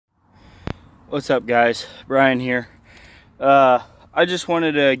What's up, guys? Brian here. I just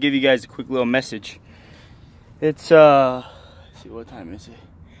wanted to give you guys a quick little message. It's let's see, what time is it?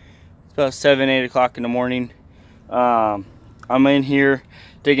 It's about 7-8 o'clock in the morning. I'm in here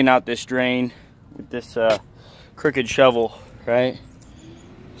digging out this drain with this crooked shovel, right?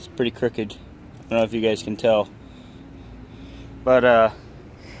 It's pretty crooked. I don't know if you guys can tell, but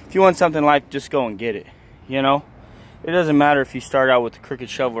if you want something in life, just go and get it. You know, it doesn't matter if you start out with a crooked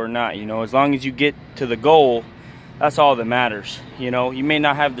shovel or not. You know, as long as you get to the goal, that's all that matters. You know, you may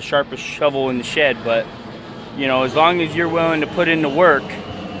not have the sharpest shovel in the shed, but you know, as long as you're willing to put in the work,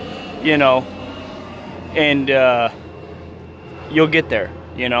 you know, and you'll get there.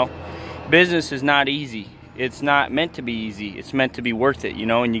 You know, business is not easy. It's not meant to be easy. It's meant to be worth it, you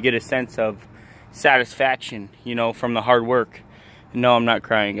know, and you get a sense of satisfaction, you know, from the hard work. No, I'm not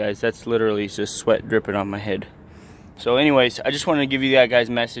crying, guys. That's literally just sweat dripping on my head. So anyways, I just wanted to give you that guy's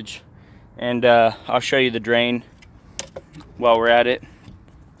message, and I'll show you the drain while we're at it.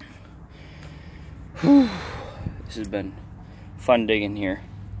 Whew. This has been fun digging here.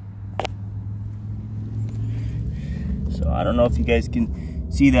 So I don't know if you guys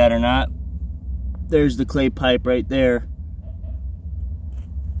can see that or not. There's the clay pipe right there.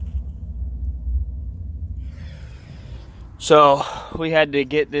 So we had to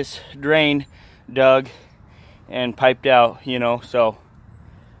get this drain dug and piped out, you know. So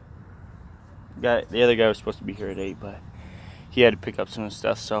the other guy was supposed to be here at 8, but he had to pick up some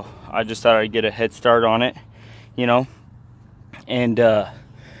stuff. So I just thought I'd get a head start on it, you know. And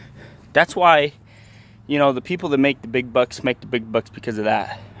that's why, you know, the people that make the big bucks because of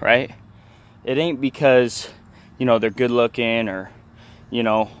that, right? It ain't because, you know, they're good looking or, you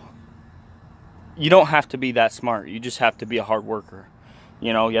know, you don't have to be that smart. You just have to be a hard worker.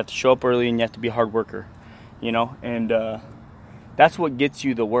 You know, you have to show up early and you have to be a hard worker, you know, and that's what gets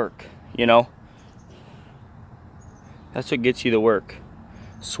you the work, you know. That's what gets you the work.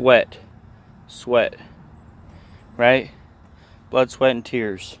 Sweat, right? Blood, sweat, and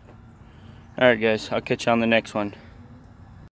tears. All right, guys, I'll catch you on the next one.